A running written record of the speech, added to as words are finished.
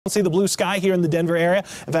See the blue sky here in the Denver area.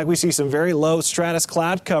 In fact, we see some very low stratus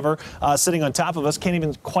cloud cover sitting on top of us. Can't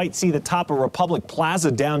even quite see the top of Republic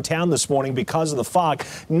Plaza downtown this morning because of the fog.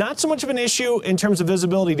 Not so much of an issue in terms of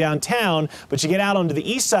visibility downtown, but you get out onto the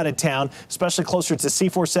east side of town, especially closer to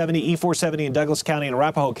C470, E470 in Douglas County and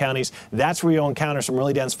Arapahoe counties. That's where you'll encounter some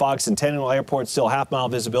really dense fog. Centennial Airport still half-mile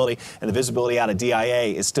visibility, and the visibility out of DIA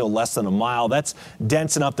is still less than a mile. That's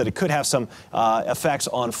dense enough that it could have some effects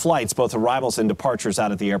on flights, both arrivals and departures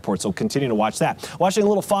out at the airport, so continue to watch that. Watching a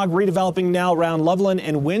little fog redeveloping now around Loveland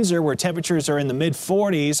and Windsor, where temperatures are in the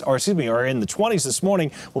mid-40s, or in the 20s this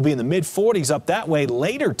morning. Will be in the mid-40s up that way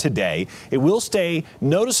later today. It will stay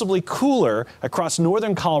noticeably cooler across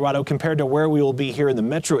northern Colorado compared to where we will be here in the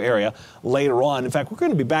metro area later on. In fact, we're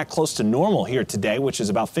going to be back close to normal here today, which is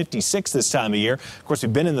about 56 this time of year. Of course,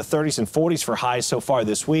 we've been in the 30s and 40s for highs so far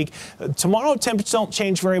this week. Tomorrow, temperatures don't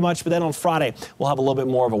change very much, but then on Friday, we'll have a little bit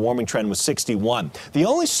more of a warming trend with 61. The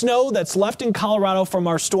only snow that's left in Colorado from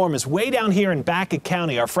our storm is way down here in Baca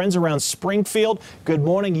County. Our friends around Springfield, good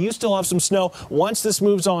morning. You still have some snow. Once this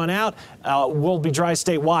moves on out, we'll be dry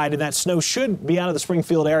statewide, and that snow should be out of the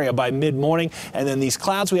Springfield area by mid-morning. And then these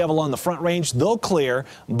clouds we have along the Front Range, they'll clear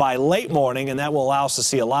by late morning, and that will allow us to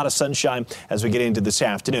see a lot of sunshine as we get into this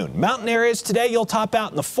afternoon. Mountain areas today, you'll top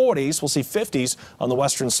out in the 40s. We'll see 50s on the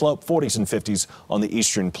western slope, 40s and 50s on the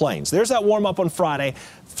eastern plains. There's that warm-up on Friday,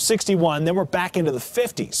 61. Then we're back into the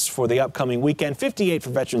 50s for the upcoming weekend. 58 for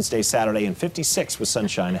Veterans Day Saturday and 56 with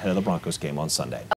sunshine ahead of the Broncos game on Sunday.